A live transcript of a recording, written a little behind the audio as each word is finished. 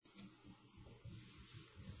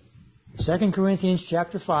2 Corinthians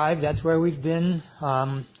chapter 5, that's where we've been.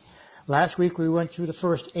 Last week we went through the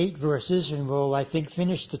first 8 verses, and we'll, I think,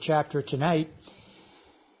 finish the chapter tonight.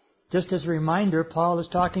 Just as a reminder, Paul is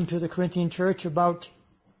talking to the Corinthian church about,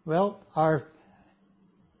 well, our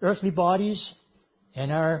earthly bodies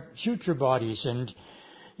and our future bodies. And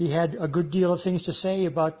he had a good deal of things to say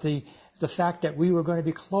about the fact that we were going to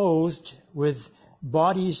be clothed with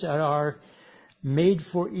bodies that are made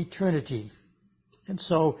for eternity. And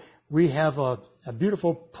so we have a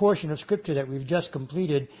beautiful portion of Scripture that we've just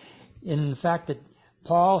completed in the fact that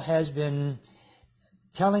Paul has been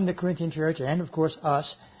telling the Corinthian church, and of course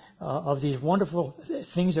us, of these wonderful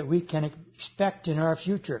things that we can expect in our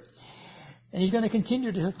future. And he's going to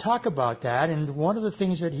continue to talk about that, and one of the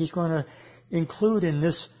things that he's going to include in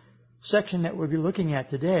this section that we'll be looking at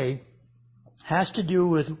today has to do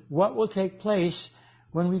with what will take place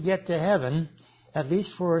when we get to heaven. At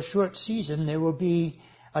least for a short season, there will be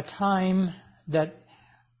a time that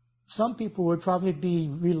some people would probably be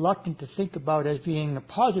reluctant to think about as being a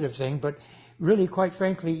positive thing, but really, quite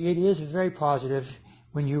frankly, it is very positive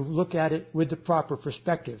when you look at it with the proper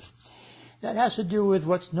perspective. That has to do with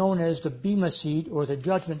what's known as the Bema seat or the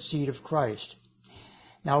judgment seat of Christ.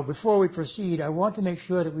 Now, before we proceed, I want to make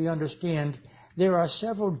sure that we understand there are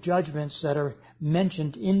several judgments that are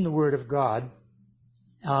mentioned in the Word of God.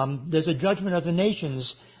 There's a judgment of the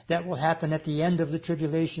nations that will happen at the end of the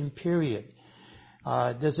tribulation period.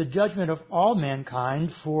 There's a judgment of all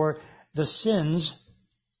mankind for the sins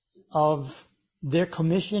of their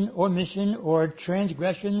commission or mission or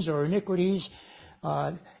transgressions or iniquities,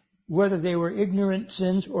 whether they were ignorant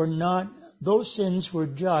sins or not. Those sins were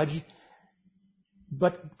judged,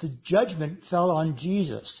 but the judgment fell on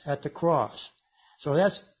Jesus at the cross. So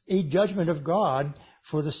that's a judgment of God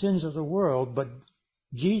for the sins of the world, but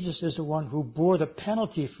Jesus is the one who bore the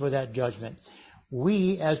penalty for that judgment.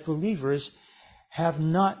 We, as believers, have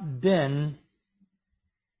not been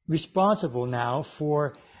responsible now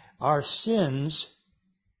for our sins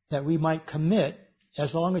that we might commit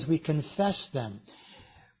as long as we confess them.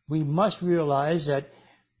 We must realize that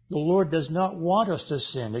the Lord does not want us to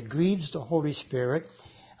sin. It grieves the Holy Spirit.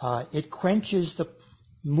 It quenches the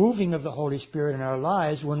moving of the Holy Spirit in our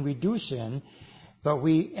lives when we do sin. But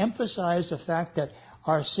we emphasize the fact that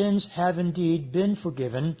our sins have indeed been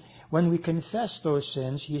forgiven. When we confess those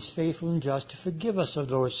sins, He is faithful and just to forgive us of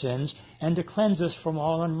those sins and to cleanse us from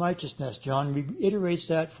all unrighteousness. John reiterates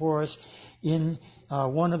that for us in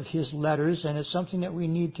one of his letters, and it's something that we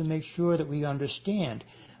need to make sure that we understand.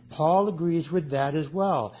 Paul agrees with that as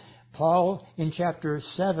well. Paul, in chapter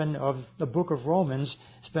 7 of the book of Romans,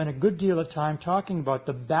 spent a good deal of time talking about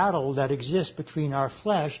the battle that exists between our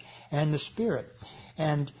flesh and the Spirit.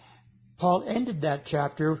 And Paul ended that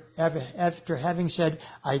chapter after having said,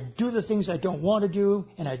 I do the things I don't want to do,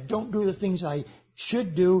 and I don't do the things I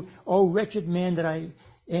should do. Oh, wretched man that I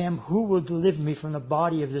am, who will deliver me from the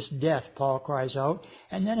body of this death, Paul cries out.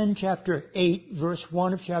 And then in chapter 8, verse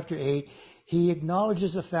 1 of chapter 8, he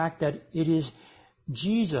acknowledges the fact that it is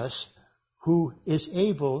Jesus who is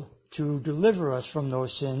able to deliver us from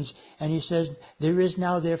those sins. And he says, there is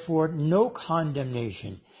now therefore no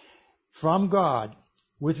condemnation from God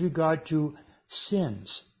with regard to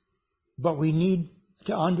sins. But we need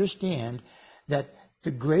to understand that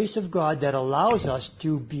the grace of God that allows us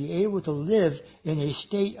to be able to live in a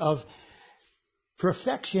state of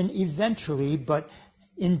perfection eventually, but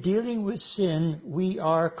in dealing with sin, we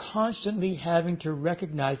are constantly having to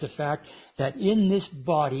recognize the fact that in this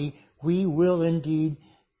body we will indeed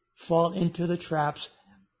fall into the traps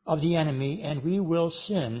of the enemy, and we will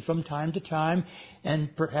sin from time to time,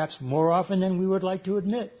 and perhaps more often than we would like to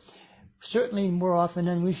admit. Certainly more often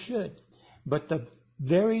than we should. But the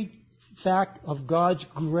very fact of God's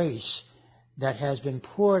grace that has been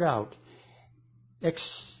poured out,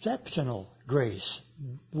 exceptional grace,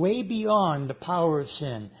 way beyond the power of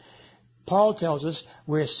sin. Paul tells us,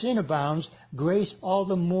 where sin abounds, grace all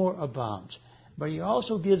the more abounds. But he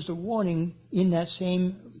also gives the warning in that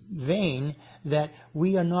same vein that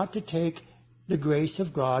we are not to take the grace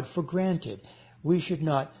of God for granted. We should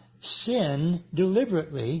not sin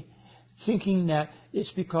deliberately, thinking that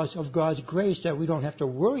it's because of God's grace that we don't have to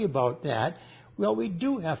worry about that. Well, we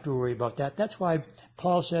do have to worry about that. That's why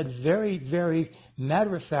Paul said very, very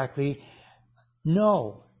matter-of-factly,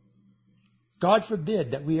 no, God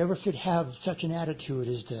forbid that we ever should have such an attitude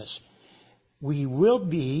as this. We will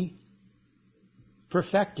be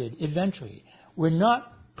perfected eventually. We're not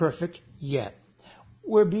perfect yet.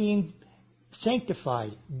 We're being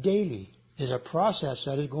sanctified daily. There's a process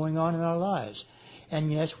that is going on in our lives.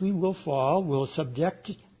 And yes, we will fall.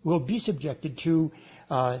 We'll be subjected to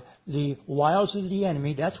the wiles of the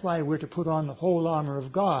enemy. That's why we're to put on the whole armor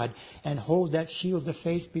of God and hold that shield of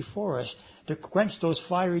faith before us to quench those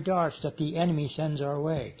fiery darts that the enemy sends our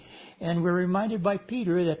way. And we're reminded by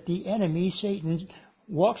Peter that the enemy, Satan,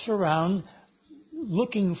 walks around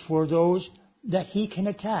looking for those that he can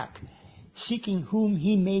attack, seeking whom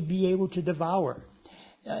he may be able to devour.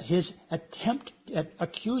 His attempt at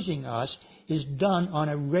accusing us is done on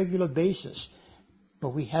a regular basis.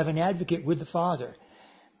 But we have an advocate with the Father.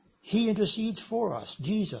 He intercedes for us,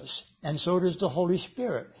 Jesus, and so does the Holy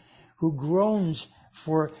Spirit, who groans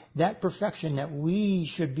for that perfection that we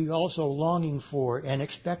should be also longing for and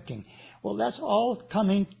expecting. Well, that's all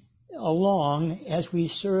coming along as we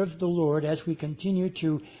serve the Lord, as we continue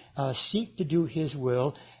to seek to do His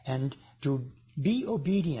will and to be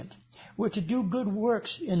obedient. We're to do good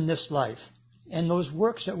works in this life, and those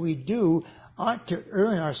works that we do aren't to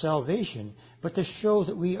earn our salvation, but to show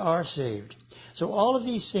that we are saved. So all of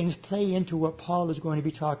these things play into what Paul is going to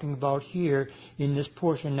be talking about here in this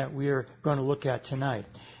portion that we're going to look at tonight.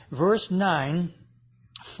 Verse 9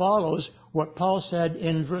 follows what Paul said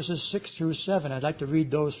in verses 6 through 7. I'd like to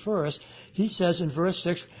read those first. He says in verse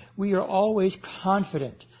 6, we are always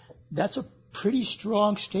confident. That's a pretty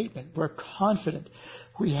strong statement. We're confident.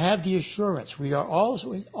 We have the assurance. We are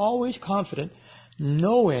also always confident,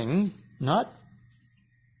 knowing, not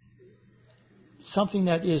something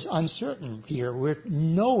that is uncertain here. We're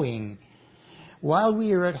knowing. While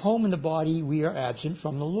we are at home in the body, we are absent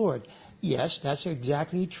from the Lord. Yes, that's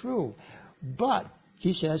exactly true. But,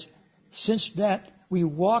 he says, since that we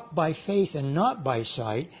walk by faith and not by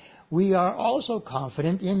sight, we are also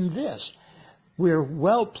confident in this. We're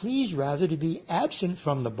well pleased, rather, to be absent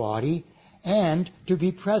from the body and to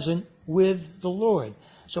be present with the Lord.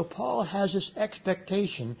 So Paul has this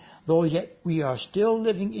expectation, though yet we are still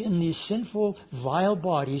living in these sinful, vile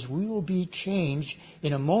bodies, we will be changed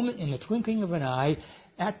in a moment, in the twinkling of an eye,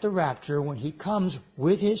 at the rapture, when He comes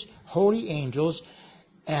with His holy angels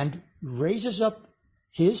and raises up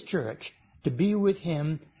His church to be with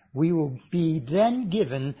Him. We will be then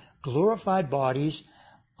given glorified bodies,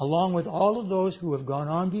 along with all of those who have gone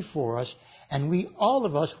on before us, and we, all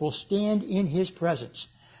of us, will stand in His presence.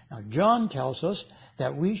 Now, John tells us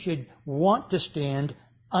that we should want to stand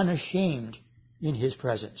unashamed in His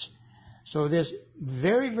presence. So there's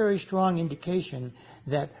very, very strong indication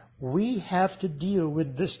that we have to deal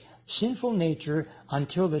with this sinful nature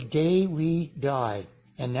until the day we die.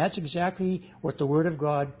 And that's exactly what the Word of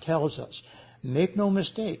God tells us. Make no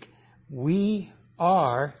mistake, we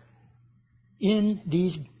are in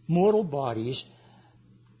these mortal bodies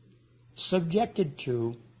subjected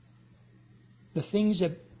to the things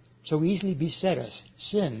that so easily beset us,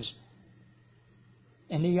 sins,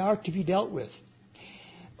 and they are to be dealt with.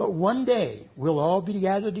 But one day we'll all be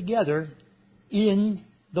gathered together in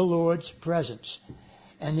the Lord's presence,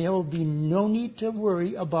 and there will be no need to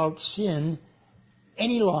worry about sin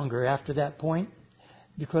any longer after that point,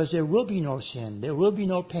 because there will be no sin, there will be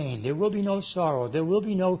no pain, there will be no sorrow, there will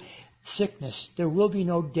be no sickness, there will be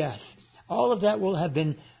no death. All of that will have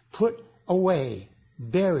been put away,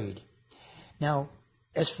 buried. Now,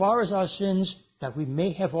 as far as our sins that we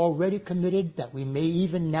may have already committed, that we may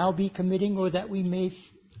even now be committing, or that we may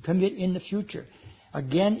commit in the future,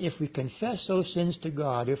 again, if we confess those sins to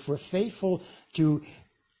God, if we're faithful to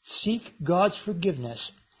seek God's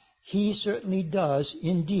forgiveness, He certainly does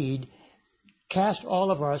indeed cast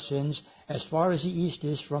all of our sins as far as the east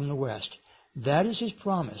is from the west. That is His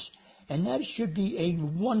promise. And that should be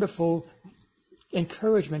a wonderful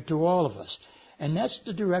encouragement to all of us. And that's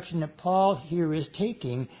the direction that Paul here is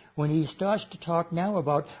taking when he starts to talk now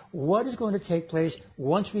about what is going to take place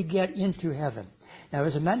once we get into heaven. Now,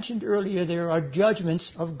 as I mentioned earlier, there are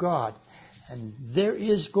judgments of God. And there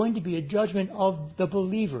is going to be a judgment of the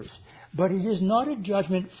believers. But it is not a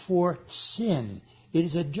judgment for sin. It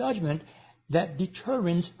is a judgment that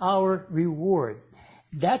determines our reward.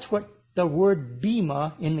 That's what the word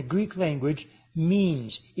bema in the Greek language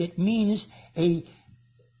means. It means a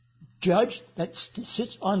judge that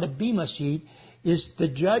sits on the bema seat is the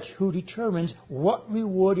judge who determines what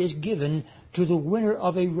reward is given to the winner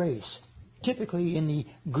of a race. Typically in the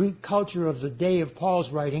Greek culture of the day of Paul's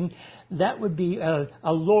writing, that would be a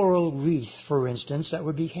laurel wreath, for instance, that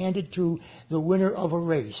would be handed to the winner of a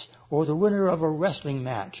race or the winner of a wrestling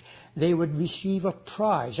match. They would receive a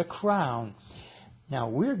prize, a crown. Now,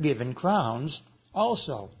 we're given crowns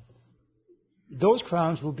also. Those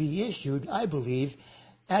crowns will be issued, I believe,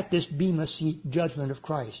 at this bema seat judgment of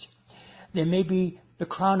Christ. There may be the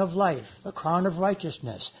crown of life, the crown of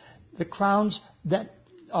righteousness, the crowns that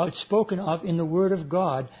are spoken of in the Word of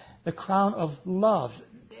God, the crown of love.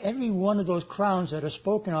 every one of those crowns that are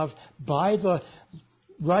spoken of by the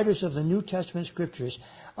writers of the New Testament Scriptures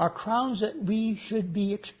are crowns that we should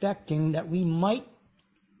be expecting that we might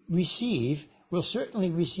receive. We'll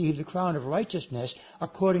certainly receive the crown of righteousness,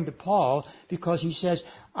 according to Paul, because he says,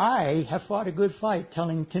 I have fought a good fight,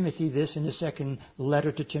 telling Timothy this in the second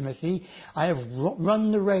letter to Timothy. I have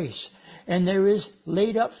run the race, and there is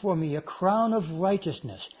laid up for me a crown of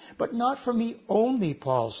righteousness. But not for me only,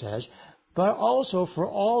 Paul says, but also for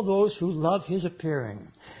all those who love his appearing.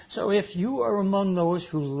 So if you are among those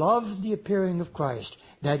who love the appearing of Christ,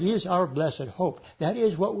 that is our blessed hope. That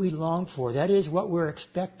is what we long for. That is what we're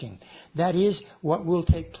expecting. That is what will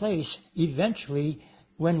take place eventually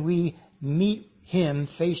when we meet him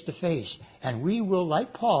face to face. And we will,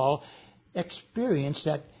 like Paul, experience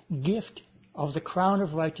that gift of the crown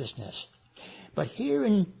of righteousness. But here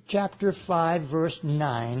in chapter 5, verse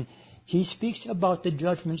 9, he speaks about the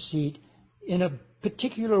judgment seat in a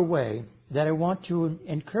particular way that I want to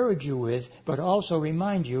encourage you with, but also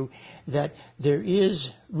remind you that there is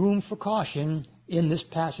room for caution in this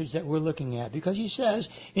passage that we're looking at. Because he says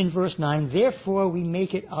in verse 9, therefore we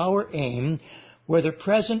make it our aim, whether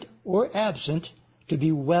present or absent, to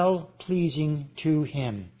be well-pleasing to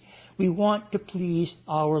him. We want to please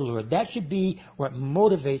our Lord. That should be what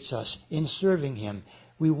motivates us in serving him.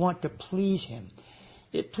 We want to please him.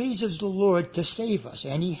 It pleases the Lord to save us,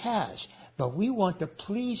 and he has. But we want to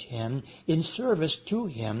please him in service to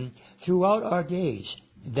him throughout our days.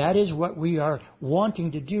 That is what we are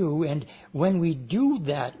wanting to do, and when we do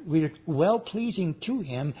that, we're well-pleasing to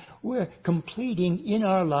him. We're completing in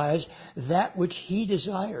our lives that which he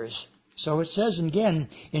desires. So it says again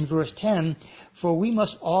in verse 10, for we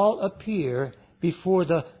must all appear before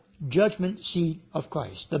the judgment seat of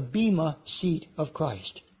Christ, the bema seat of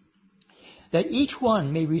Christ, that each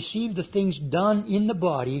one may receive the things done in the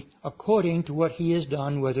body according to what he has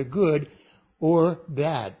done, whether good or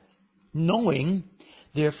bad. Knowing,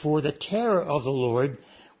 therefore, the terror of the Lord,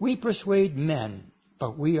 we persuade men,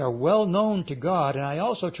 but we are well known to God, and I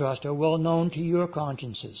also trust are well known to your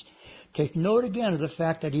consciences. Take note again of the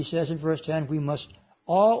fact that he says in verse 10, we must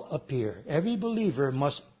all appear. Every believer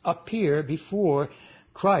must appear before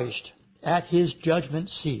Christ at his judgment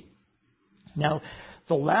seat. Now,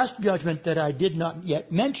 the last judgment that I did not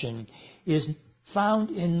yet mention is found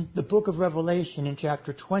in the book of Revelation in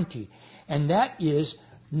chapter 20, and that is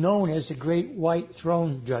known as the Great White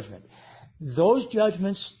Throne Judgment. Those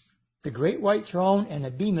judgments, the Great White Throne and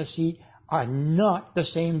the Bema Seat, are not the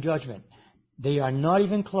same judgment. They are not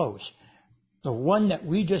even close. The one that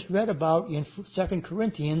we just read about in 2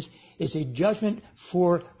 Corinthians is a judgment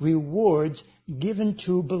for rewards given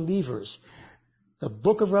to believers. The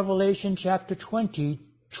book of Revelation, chapter 20,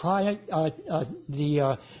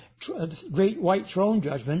 the Great White Throne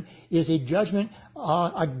Judgment is a judgment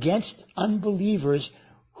against unbelievers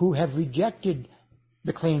who have rejected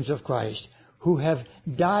the claims of Christ, who have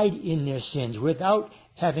died in their sins without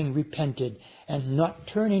having repented and not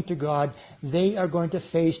turning to God. They are going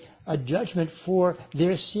to face a judgment for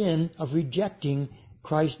their sin of rejecting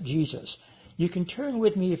Christ Jesus. You can turn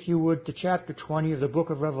with me, if you would, to chapter 20 of the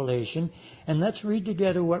book of Revelation, and let's read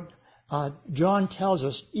together what John tells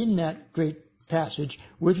us in that great passage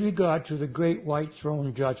with regard to the Great White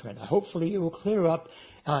Throne Judgment. Hopefully it will clear up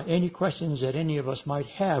any questions that any of us might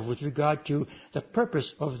have with regard to the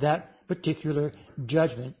purpose of that particular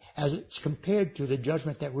judgment as it's compared to the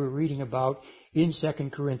judgment that we're reading about in 2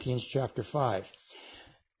 Corinthians chapter 5.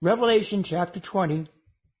 Revelation chapter 20,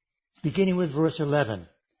 beginning with verse 11.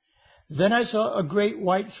 Then I saw a great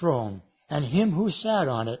white throne, and him who sat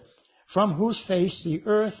on it, from whose face the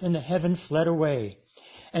earth and the heaven fled away,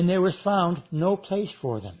 and there was found no place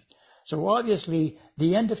for them. So obviously,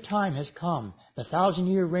 the end of time has come. The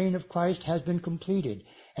 1,000-year reign of Christ has been completed,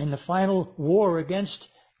 and the final war against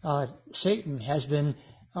Satan has been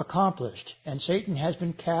accomplished, and Satan has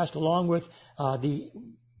been cast along with the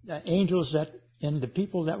angels and the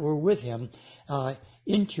people that were with him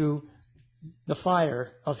into the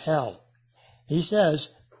fire of hell. He says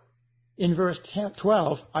in verse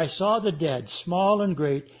 12, I saw the dead, small and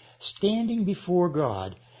great, standing before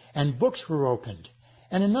God, and books were opened.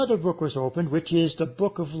 And another book was opened, which is the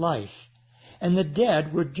book of life. And the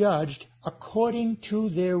dead were judged according to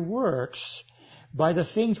their works by the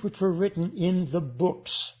things which were written in the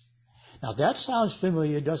books. Now that sounds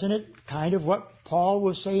familiar, doesn't it? Kind of what Paul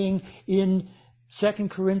was saying in 2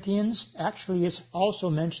 Corinthians. Actually, it's also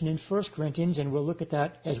mentioned in 1 Corinthians, and we'll look at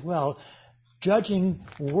that as well. Judging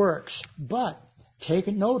works. But take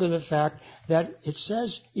a note of the fact that it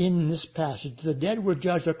says in this passage, the dead were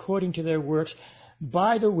judged according to their works,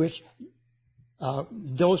 by the which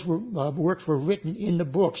works were written in the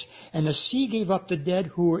books. And the sea gave up the dead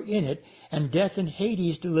who were in it, and death and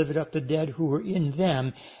Hades delivered up the dead who were in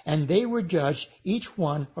them, and they were judged, each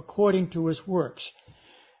one according to his works.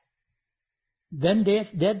 Then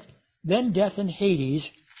death and Hades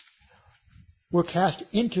were cast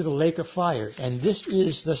into the lake of fire, and this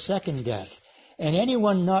is the second death. And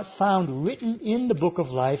anyone not found written in the book of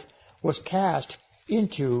life was cast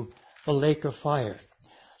into the lake of fire.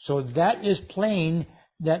 So that is plain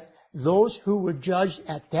that those who were judged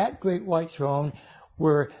at that great white throne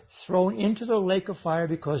were thrown into the lake of fire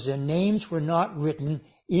because their names were not written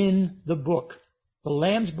in the book. The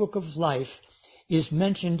Lamb's book of life is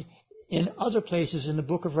mentioned in other places in the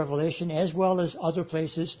book of Revelation, as well as other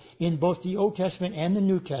places in both the Old Testament and the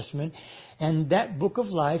New Testament. And that book of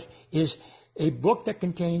life is a book that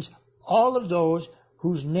contains all of those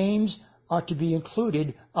whose names are to be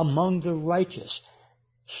included among the righteous.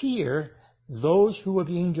 Here, those who are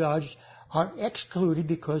being judged are excluded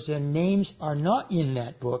because their names are not in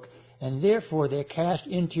that book, and therefore they're cast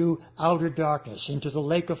into outer darkness, into the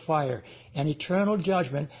lake of fire, and eternal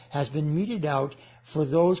judgment has been meted out for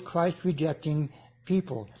those Christ-rejecting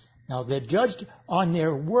people. Now, they're judged on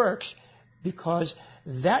their works because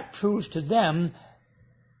that proves to them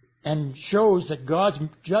and shows that God's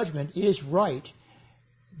judgment is right,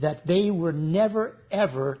 that they were never,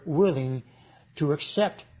 ever willing to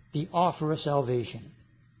accept the offer of salvation.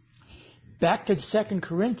 Back to 2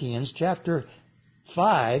 Corinthians chapter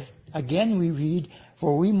 5, again we read,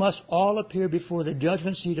 "For we must all appear before the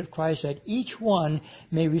judgment seat of Christ, that each one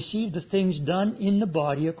may receive the things done in the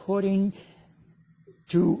body according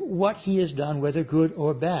to what he has done, whether good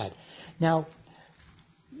or bad." Now,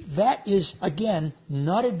 that is, again,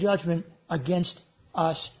 not a judgment against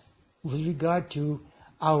us with regard to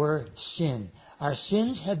our sin. Our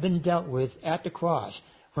sins have been dealt with at the cross.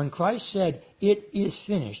 When Christ said, "It is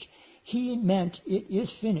finished," He meant it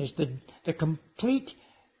is finished. The complete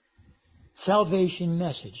salvation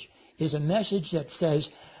message is a message that says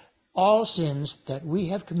all sins that we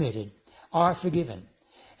have committed are forgiven.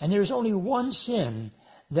 And there is only one sin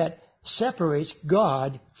that separates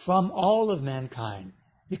God from all of mankind,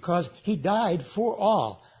 because He died for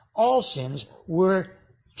all. All sins were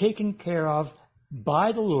taken care of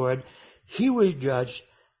by the Lord. He was judged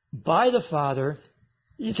by the Father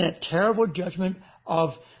in that terrible judgment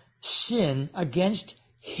of sin against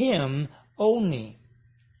Him only.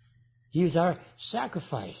 He is our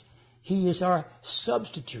sacrifice. He is our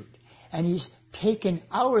substitute. And He's taken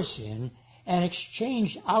our sin and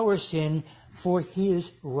exchanged our sin for His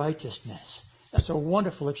righteousness. That's a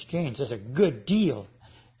wonderful exchange. That's a good deal.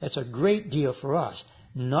 That's a great deal for us.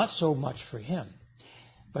 Not so much for Him.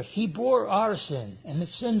 But He bore our sin and the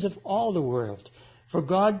sins of all the world. For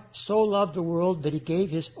God so loved the world that He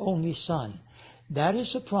gave His only Son. That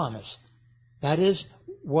is the promise. That is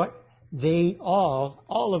what they all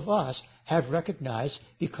of us have recognized,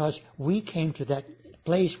 because we came to that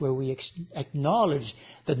place where we acknowledge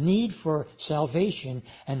the need for salvation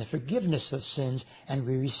and the forgiveness of sins, and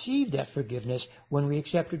we received that forgiveness when we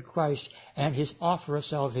accepted Christ and His offer of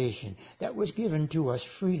salvation that was given to us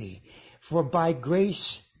freely. For by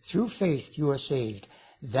grace, through faith, you are saved.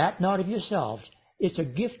 That not of yourselves. It's a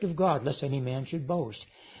gift of God, lest any man should boast.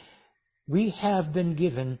 We have been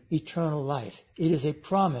given eternal life. It is a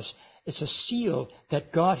promise. It's a seal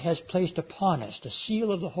that God has placed upon us, the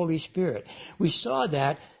seal of the Holy Spirit. We saw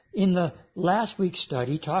that in the last week's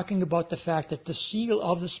study, talking about the fact that the seal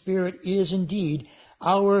of the Spirit is indeed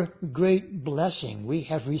our great blessing. We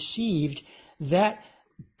have received that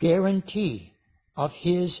guarantee of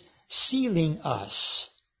His sealing us.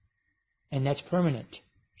 And that's permanent.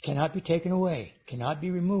 It cannot be taken away. It cannot be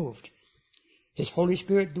removed. His Holy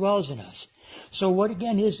Spirit dwells in us. So what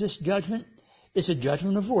again is this judgment? It's a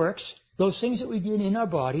judgment of works, those things that we did in our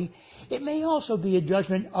body. It may also be a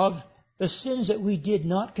judgment of the sins that we did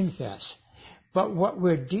not confess. But what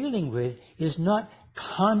we're dealing with is not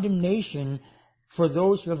condemnation for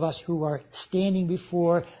those of us who are standing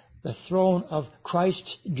before the throne of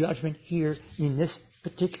Christ's judgment here in this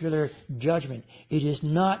particular judgment. It is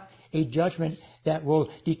not a judgment that will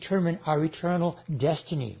determine our eternal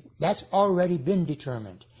destiny. That's already been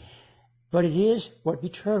determined. But it is what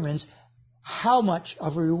determines how much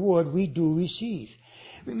of a reward we do receive.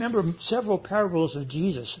 Remember, several parables of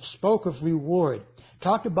Jesus spoke of reward,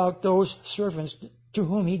 talked about those servants to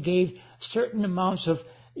whom He gave certain amounts of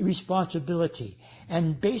responsibility.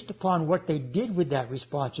 And based upon what they did with that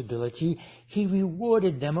responsibility, He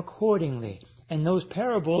rewarded them accordingly. And those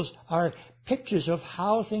parables are pictures of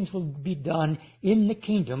how things will be done in the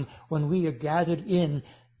kingdom when we are gathered in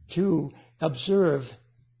to observe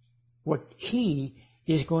what He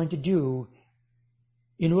is going to do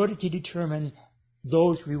in order to determine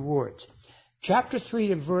those rewards. Chapter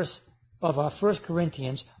 3 of 1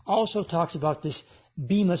 Corinthians also talks about this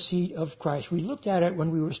bema seat of Christ. We looked at it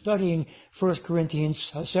when we were studying 1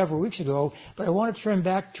 Corinthians several weeks ago, but I want to turn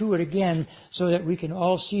back to it again so that we can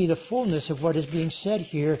all see the fullness of what is being said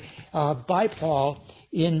here by Paul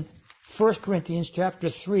in 1 Corinthians chapter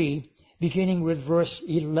 3, beginning with verse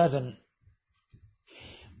 11.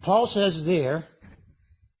 Paul says there,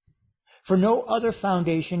 "For no other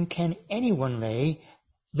foundation can anyone lay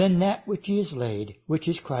than that which is laid, which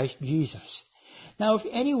is Christ Jesus. Now if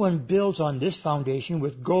anyone builds on this foundation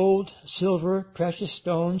with gold, silver, precious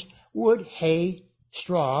stones, wood, hay,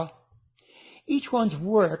 straw, each one's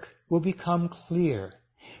work will become clear,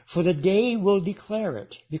 for the day will declare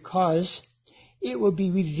it, because it will be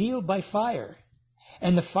revealed by fire,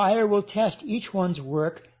 and the fire will test each one's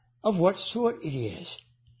work of what sort it is.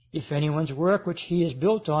 If anyone's work which he is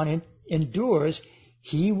built on endures,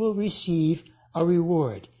 he will receive a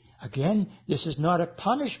reward." Again, this is not a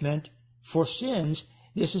punishment for sins.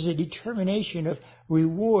 This is a determination of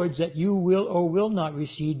rewards that you will or will not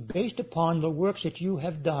receive based upon the works that you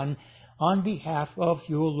have done on behalf of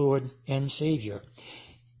your Lord and Savior.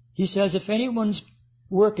 He says, if anyone's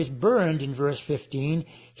work is burned, in verse 15,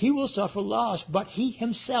 he will suffer loss, but he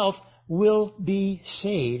himself will be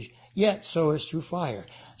saved, yet so as through fire.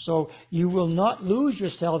 So you will not lose your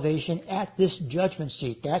salvation at this judgment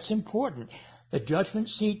seat. That's important. The judgment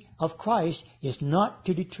seat of Christ is not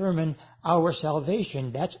to determine our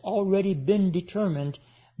salvation. That's already been determined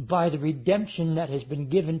by the redemption that has been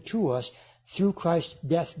given to us through Christ's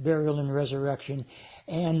death, burial, and resurrection,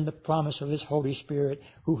 and the promise of His Holy Spirit,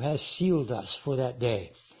 who has sealed us for that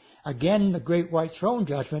day. Again, the great white throne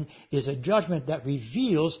judgment is a judgment that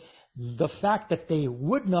reveals the fact that they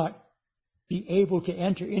would not be able to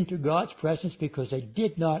enter into God's presence because they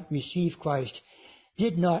did not receive Christ,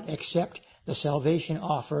 did not accept the salvation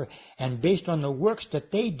offer, and based on the works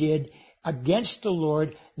that they did against the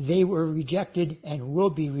Lord, they were rejected and will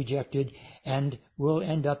be rejected and will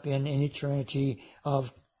end up in an eternity of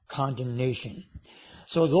condemnation.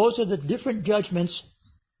 So those are the different judgments.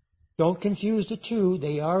 Don't confuse the two.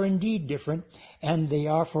 They are indeed different, and they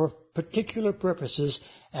are for particular purposes.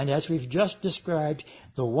 And as we've just described,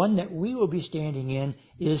 the one that we will be standing in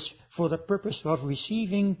is for the purpose of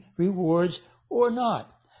receiving rewards or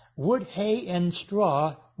not. Wood, hay, and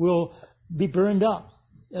straw will be burned up.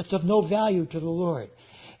 That's of no value to the Lord.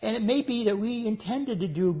 And it may be that we intended to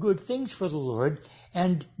do good things for the Lord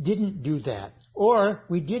and didn't do that. Or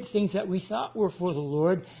we did things that we thought were for the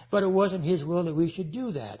Lord, but it wasn't His will that we should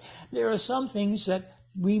do that. There are some things that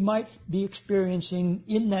we might be experiencing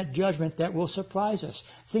in that judgment that will surprise us.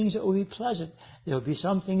 Things that will be pleasant. There will be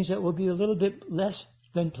some things that will be a little bit less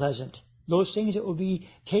than pleasant. Those things that will be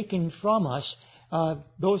taken from us,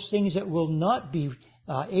 those things that will not be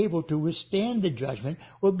able to withstand the judgment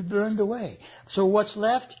will be burned away. So what's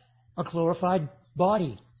left? A glorified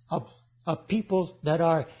body of people that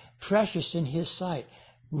are precious in His sight,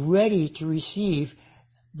 ready to receive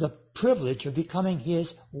the privilege of becoming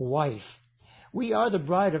His wife. We are the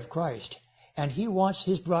bride of Christ, and He wants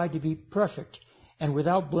His bride to be perfect and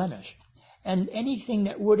without blemish. And anything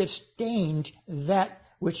that would have stained that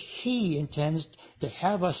which He intends to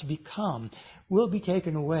have us become will be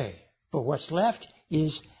taken away. But what's left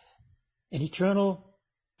is an eternal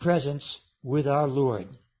presence with our Lord.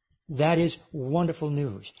 That is wonderful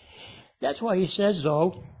news. That's why he says,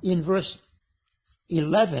 though, in verse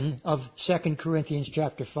 11 of 2 Corinthians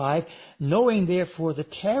chapter 5, knowing therefore the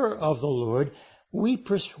terror of the Lord, we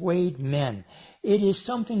persuade men. It is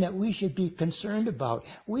something that we should be concerned about.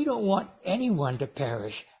 We don't want anyone to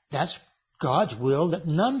perish. That's God's will, that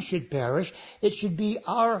none should perish. It should be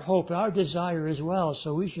our hope, our desire as well.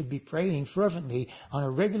 So we should be praying fervently on a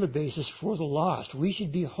regular basis for the lost. We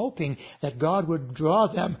should be hoping that God would draw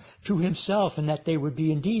them to Himself and that they would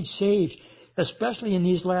be indeed saved, especially in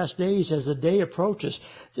these last days as the day approaches.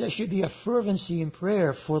 There should be a fervency in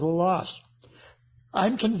prayer for the lost.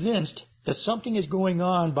 I'm convinced that something is going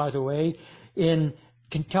on, by the way, in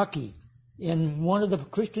Kentucky, in one of the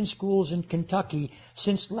Christian schools in Kentucky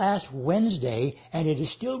since last Wednesday, and it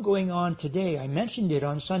is still going on today. I mentioned it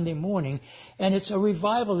on Sunday morning, and it's a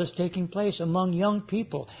revival that's taking place among young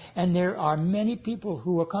people. And there are many people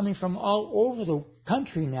who are coming from all over the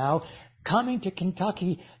country now, coming to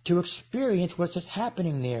Kentucky to experience what's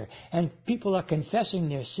happening there. And people are confessing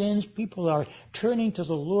their sins. People are turning to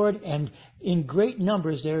the Lord. And in great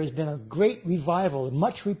numbers, there has been a great revival,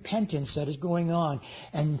 much repentance that is going on.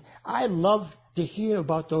 And I love to hear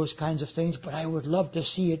about those kinds of things, but I would love to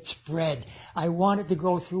see it spread. I want it to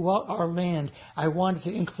go throughout our land. I want it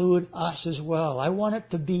to include us as well. I want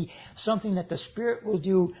it to be something that the Spirit will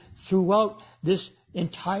do throughout this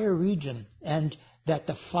entire region, and that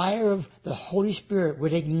the fire of the Holy Spirit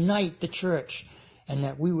would ignite the church, and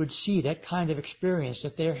that we would see that kind of experience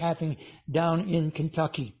that they're having down in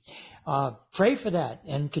Kentucky. Pray for that,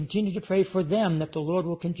 and continue to pray for them, that the Lord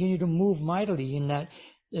will continue to move mightily in that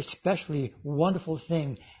especially wonderful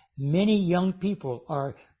thing. Many young people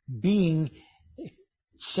are being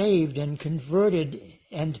saved and converted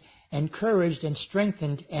and encouraged and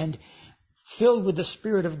strengthened and filled with the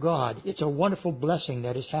Spirit of God. It's a wonderful blessing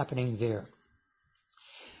that is happening there.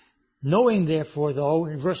 Knowing, therefore, though,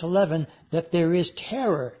 in verse 11, that there is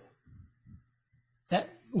terror. That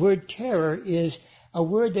word terror is a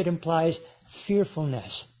word that implies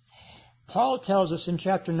fearfulness. Paul tells us in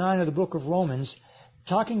chapter 9 of the book of Romans,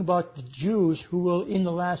 talking about the Jews who will in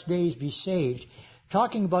the last days be saved,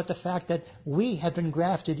 talking about the fact that we have been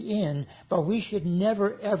grafted in, but we should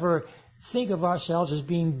never ever think of ourselves as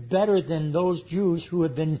being better than those Jews who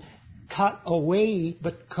have been cut away,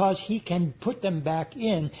 because he can put them back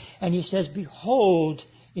in. And he says, behold,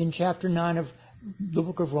 in chapter 9 of the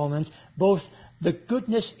book of Romans, both the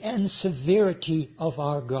goodness and severity of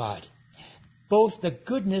our God. Both the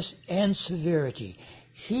goodness and severity.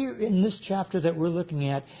 Here in this chapter that we're looking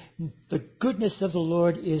at, the goodness of the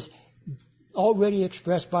Lord is already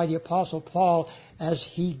expressed by the Apostle Paul as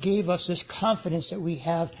he gave us this confidence that we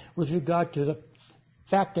have with regard to the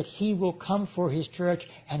fact that he will come for his church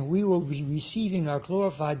and we will be receiving our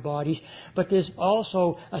glorified bodies. But there's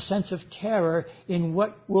also a sense of terror in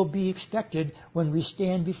what will be expected when we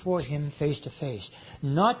stand before him face to face.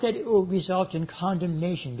 Not that it will result in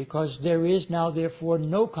condemnation, because there is now therefore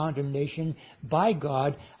no condemnation by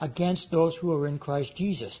God against those who are in Christ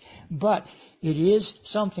Jesus. But it is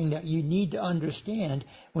something that you need to understand.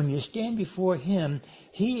 When you stand before him,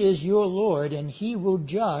 he is your Lord, and he will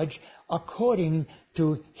judge according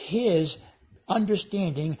to his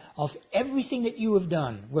understanding of everything that you have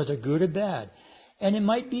done, whether good or bad. And it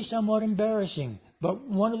might be somewhat embarrassing, but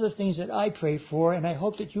one of the things that I pray for, and I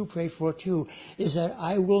hope that you pray for too, is that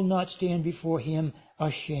I will not stand before him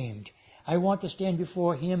ashamed. I want to stand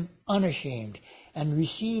before him unashamed and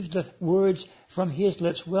receive the words from his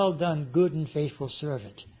lips, well done, good and faithful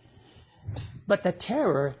servant. But the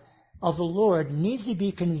terror of the Lord needs to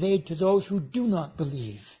be conveyed to those who do not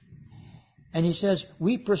believe. And he says,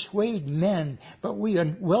 we persuade men, but we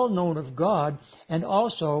are well known of God. And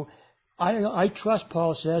also, I trust,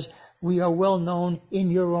 Paul says, we are well known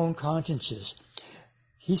in your own consciences.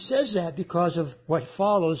 He says that because of what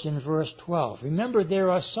follows in verse 12. Remember,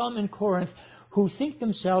 there are some in Corinth who think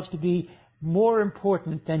themselves to be more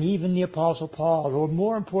important than even the Apostle Paul, or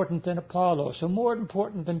more important than Apollos, or more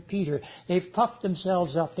important than Peter. They've puffed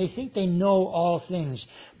themselves up. They think they know all things.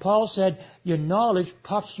 Paul said, your knowledge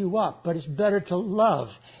puffs you up, but it's better to love.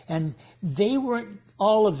 And they weren't,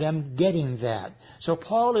 all of them, getting that. So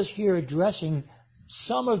Paul is here addressing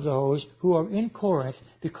some of those who are in Corinth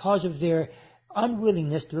because of their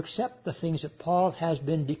unwillingness to accept the things that Paul has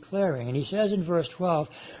been declaring. And he says in verse 12,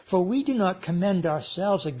 for we do not commend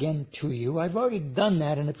ourselves again to you. I've already done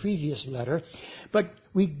that in a previous letter. But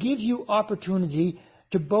we give you opportunity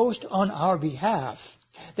to boast on our behalf,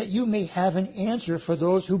 that you may have an answer for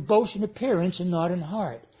those who boast in appearance and not in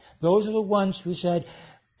heart. Those are the ones who said,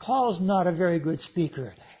 Paul's not a very good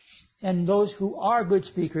speaker. And those who are good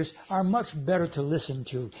speakers are much better to listen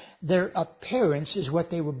to. Their appearance is what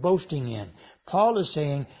they were boasting in. Paul is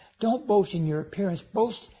saying, don't boast in your appearance,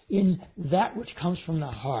 boast in that which comes from the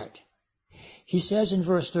heart. He says in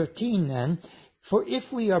verse 13 then, for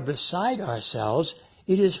if we are beside ourselves,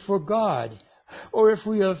 it is for God. Or if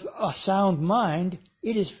we have a sound mind,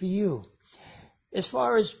 it is for you. As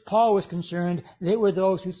far as Paul was concerned, they were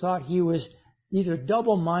those who thought he was either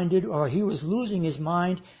double-minded or he was losing his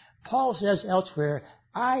mind. Paul says elsewhere,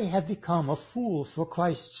 I have become a fool for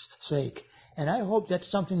Christ's sake. And I hope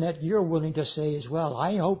that's something that you're willing to say as well.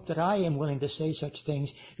 I hope that I am willing to say such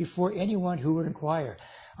things before anyone who would inquire.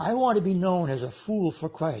 I want to be known as a fool for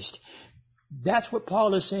Christ. That's what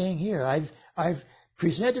Paul is saying here. I've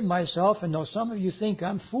presented myself, and though some of you think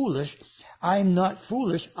I'm foolish, I'm not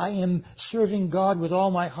foolish. I am serving God with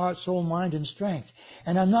all my heart, soul, mind, and strength.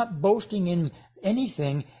 And I'm not boasting in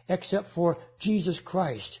anything except for Jesus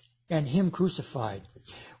Christ and him crucified.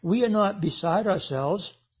 We are not beside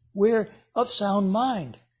ourselves. We're of sound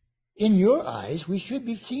mind. In your eyes, we should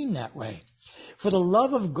be seen that way. For the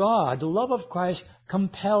love of God, the love of Christ,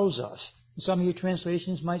 compels us. Some of your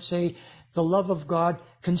translations might say the love of God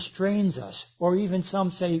constrains us, or even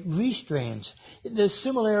some say restrains. There's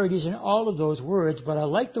similarities in all of those words, but I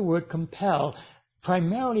like the word compel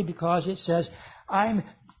primarily because it says, I'm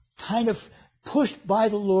kind of pushed by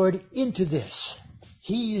the Lord into this.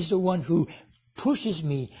 He is the one who pushes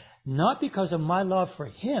me, not because of my love for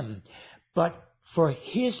Him, but for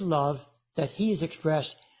His love that He has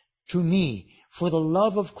expressed to me. For the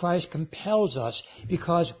love of Christ compels us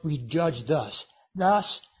because we judge thus.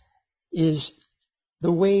 Thus is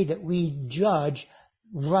the way that we judge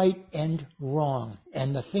right and wrong,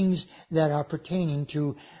 and the things that are pertaining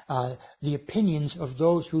to the opinions of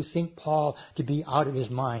those who think Paul to be out of his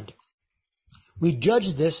mind. We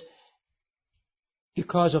judge this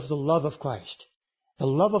because of the love of Christ. The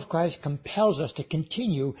love of Christ compels us to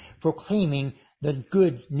continue proclaiming the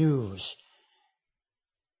good news.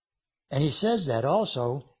 And he says that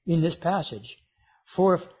also in this passage.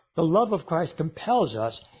 For if the love of Christ compels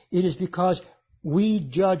us, it is because we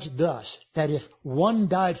judge thus, that if one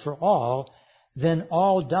died for all, then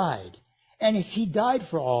all died. And if He died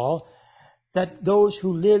for all, that those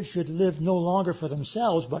who live should live no longer for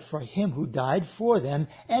themselves, but for Him who died for them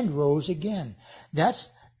and rose again. That's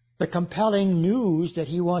the compelling news that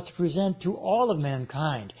He wants to present to all of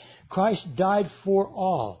mankind. Christ died for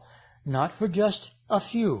all, not for just a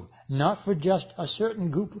few, not for just a certain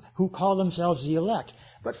group who call themselves the elect,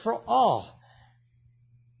 but for all.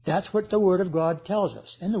 That's what the Word of God tells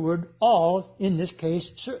us. And the word all, in this case,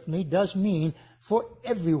 certainly does mean for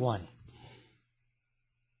everyone.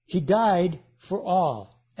 He died for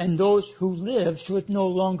all. And those who live should no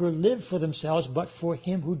longer live for themselves, but for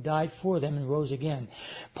Him who died for them and rose again.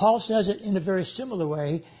 Paul says it in a very similar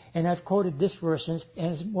way, and I've quoted this verse, and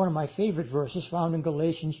it's one of my favorite verses found in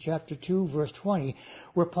Galatians chapter 2, verse 20,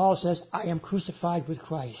 where Paul says, I am crucified with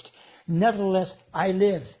Christ. Nevertheless, I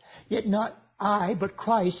live. Yet not I, but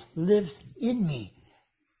Christ lives in me.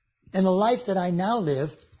 And the life that I now live,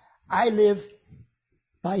 I live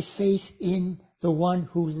by faith in the one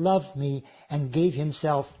who loved me and gave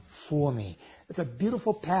Himself for me. It's a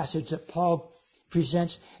beautiful passage that Paul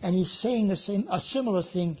presents, and he's saying a similar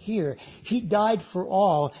thing here. He died for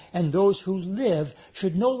all, and those who live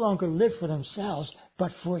should no longer live for themselves,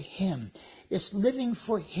 but for Him. It's living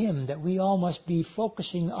for Him that we all must be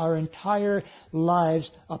focusing our entire lives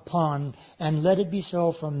upon, and let it be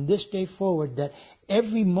so from this day forward that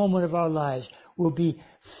every moment of our lives will be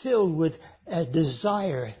filled with a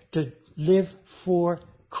desire to live for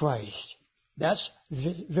Christ. That's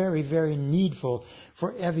very, very needful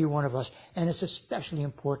for every one of us, and it's especially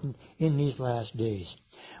important in these last days.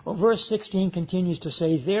 Well, verse 16 continues to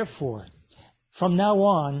say, therefore, from now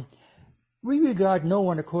on, we regard no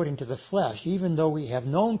one according to the flesh, even though we have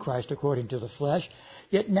known Christ according to the flesh,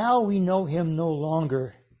 yet now we know Him no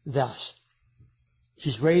longer thus.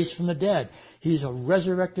 He's raised from the dead. He's a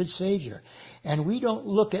resurrected Savior. And we don't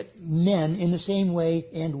look at men in the same way,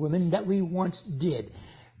 and women, that we once did.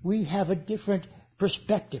 We have a different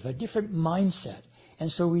perspective, a different mindset.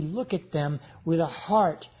 And so we look at them with a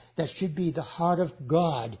heart that should be the heart of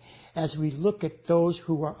God. As we look at those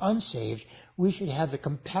who are unsaved, we should have the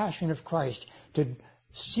compassion of Christ to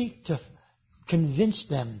seek to convince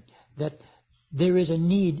them that there is a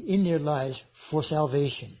need in their lives for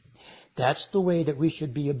salvation. That's the way that we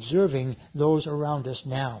should be observing those around us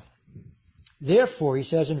now. Therefore, he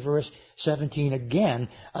says in verse 17 again,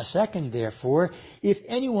 a second therefore, if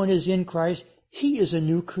anyone is in Christ, he is a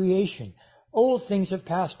new creation. Old things have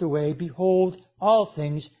passed away. Behold, all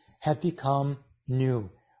things have become new.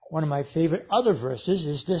 One of my favorite other verses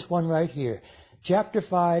is this one right here. Chapter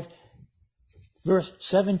 5, verse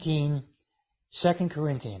 17, 2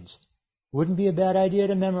 Corinthians. Wouldn't be a bad idea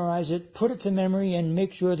to memorize it. Put it to memory and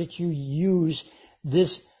make sure that you use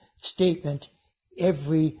this statement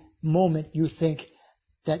every moment you think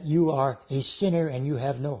that you are a sinner and you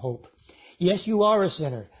have no hope. Yes, you are a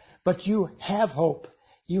sinner, but you have hope.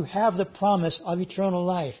 You have the promise of eternal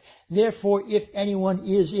life. Therefore, if anyone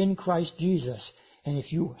is in Christ Jesus, and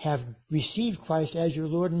if you have received Christ as your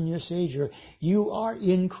Lord and your Savior, you are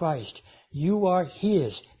in Christ. You are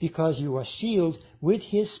His because you are sealed with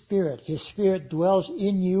His Spirit. His Spirit dwells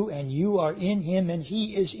in you and you are in Him and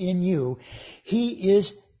He is in you. He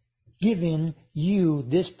is giving you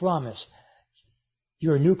this promise.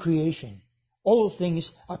 You're a new creation. Old things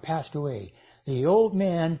are passed away. The old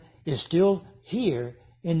man is still here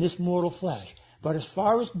in this mortal flesh. But as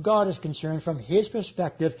far as God is concerned, from His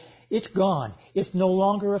perspective, it's gone. It's no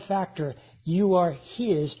longer a factor. You are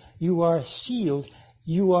His. You are sealed.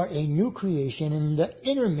 You are a new creation. And the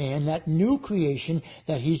inner man, that new creation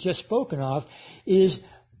that He's just spoken of, is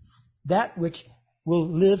that which will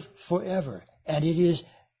live forever. And it is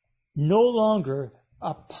no longer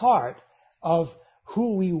a part of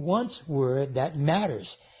who we once were that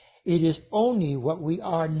matters. It is only what we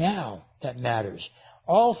are now that matters.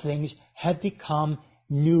 All things have become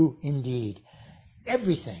new indeed.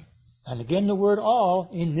 Everything. And again, the word all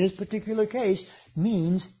in this particular case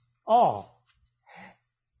means all.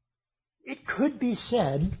 It could be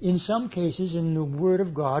said in some cases in the Word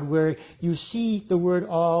of God where you see the word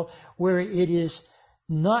all, where it is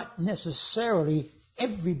not necessarily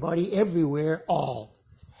everybody, everywhere, all.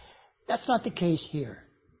 That's not the case here.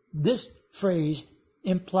 This phrase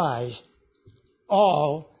implies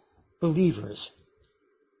all believers.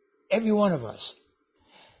 Every one of us.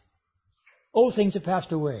 Old things have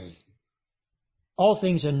passed away. All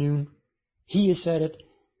things are new. He has said it.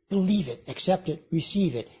 Believe it, accept it,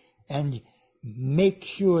 receive it, and make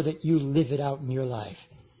sure that you live it out in your life.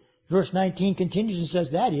 Verse 19 continues and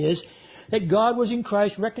says, that is, that God was in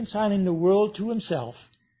Christ reconciling the world to himself,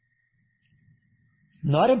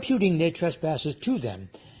 not imputing their trespasses to them,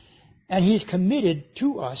 and he's committed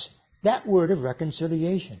to us that word of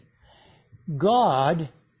reconciliation. God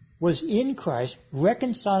was in Christ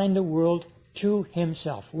reconciling the world to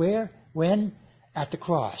himself. Where? When? At the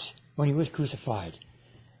cross, when he was crucified.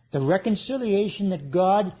 The reconciliation that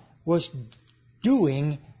God was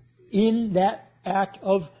doing in that act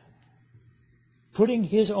of putting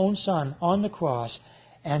his own Son on the cross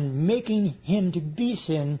and making him to be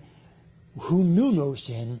sin who knew no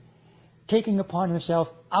sin, taking upon himself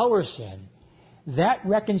our sin, that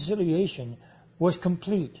reconciliation was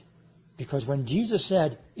complete. Because when Jesus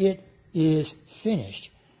said, it is finished,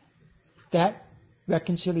 that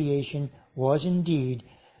reconciliation was indeed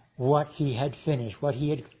what he had finished, what he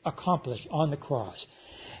had accomplished on the cross.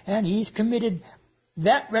 And he's committed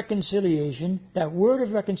that reconciliation, that word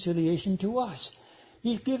of reconciliation to us.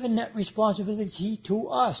 He's given that responsibility to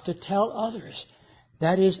us to tell others.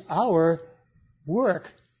 That is our work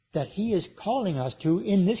that he is calling us to.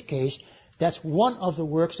 In this case, that's one of the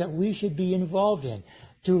works that we should be involved in.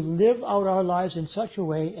 To live out our lives in such a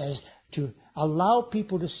way as to allow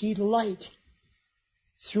people to see the light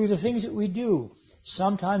through the things that we do,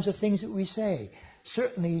 sometimes the things that we say,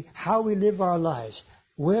 certainly how we live our lives,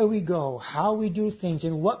 where we go, how we do things,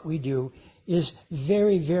 and what we do is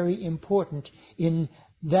very, very important in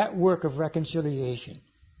that work of reconciliation.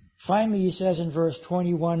 Finally, he says in verse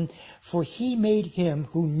 21, for he made him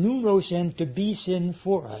who knew no sin to be sin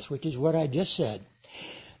for us, which is what I just said,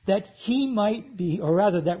 that he might be, or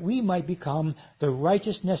rather that we might become the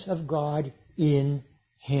righteousness of God in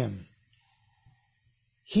him.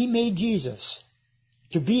 He made Jesus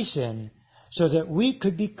to be sin so that we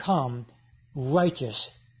could become righteous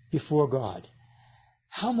before God.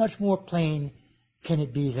 How much more plain can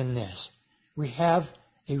it be than this? We have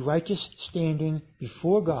a righteous standing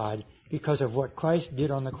before God because of what Christ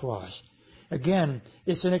did on the cross. Again,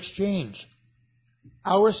 it's an exchange.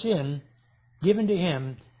 Our sin given to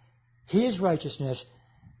him, his righteousness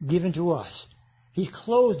given to us. He's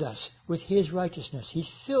clothed us with his righteousness. He's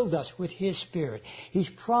filled us with his Spirit. He's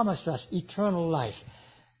promised us eternal life.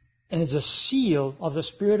 And it's a seal of the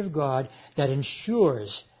Spirit of God that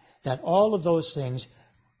ensures that all of those things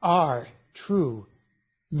are true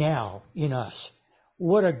now in us.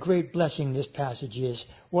 What a great blessing this passage is.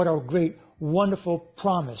 What a great, wonderful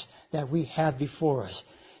promise that we have before us.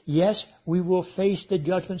 Yes, we will face the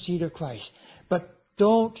judgment seat of Christ, but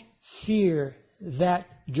don't fear that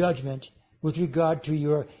judgment with regard to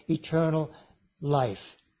your eternal life.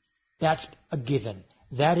 That's a given.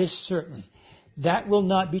 That is certain. That will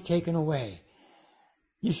not be taken away.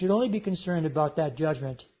 You should only be concerned about that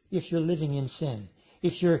judgment if you're living in sin.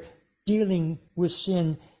 If you're dealing with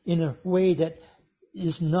sin in a way that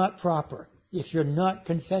is not proper. If you're not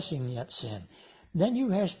confessing that sin, then you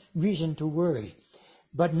have reason to worry.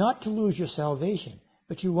 But not to lose your salvation.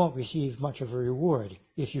 But you won't receive much of a reward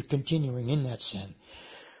if you're continuing in that sin.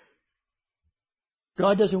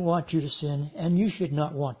 God doesn't want you to sin, and you should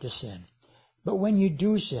not want to sin. But when you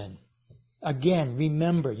do sin, again,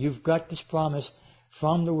 remember, you've got this promise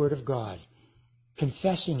from the Word of God.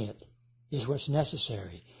 Confessing it is what's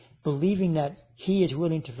necessary. Believing that He is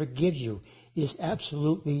willing to forgive you is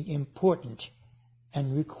absolutely important,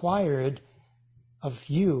 and required of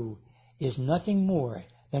you is nothing more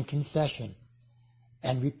than confession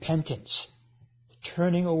and repentance,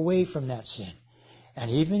 turning away from that sin. And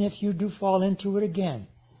even if you do fall into it again,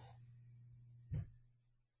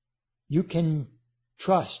 you can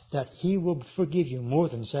trust that He will forgive you more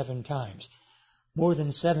than 7 times, more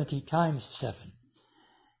than 70 times 7.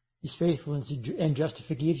 He's faithful and just to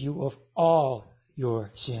forgive you of all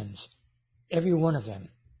your sins, every one of them,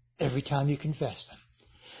 every time you confess them.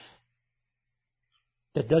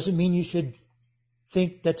 That doesn't mean you should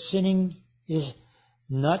think that sinning is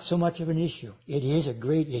not so much of an issue. It is a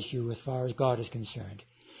great issue as far as God is concerned.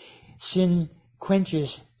 Sin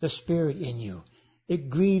quenches the Spirit in you. It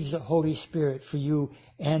grieves the Holy Spirit for you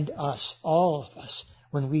and us, all of us,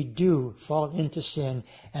 when we do fall into sin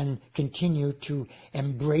and continue to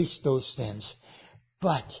embrace those sins.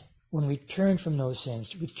 But when we turn from those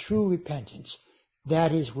sins with true repentance,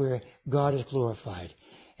 that is where God is glorified.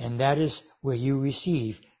 And that is where you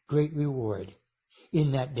receive great reward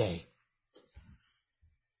in that day.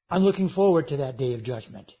 I'm looking forward to that day of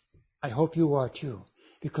judgment. I hope you are too.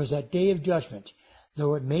 Because that day of judgment,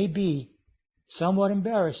 though it may be somewhat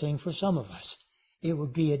embarrassing for some of us, it will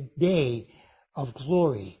be a day of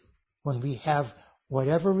glory when we have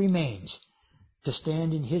whatever remains to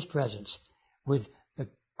stand in His presence with the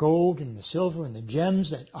gold and the silver and the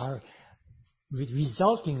gems that are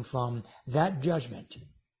resulting from that judgment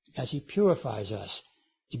as He purifies us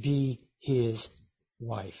to be His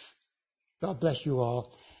wife. God bless you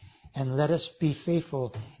all, and let us be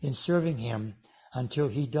faithful in serving Him until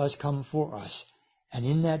He does come for us. And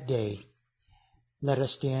in that day, let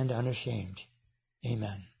us stand unashamed.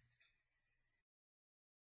 Amen.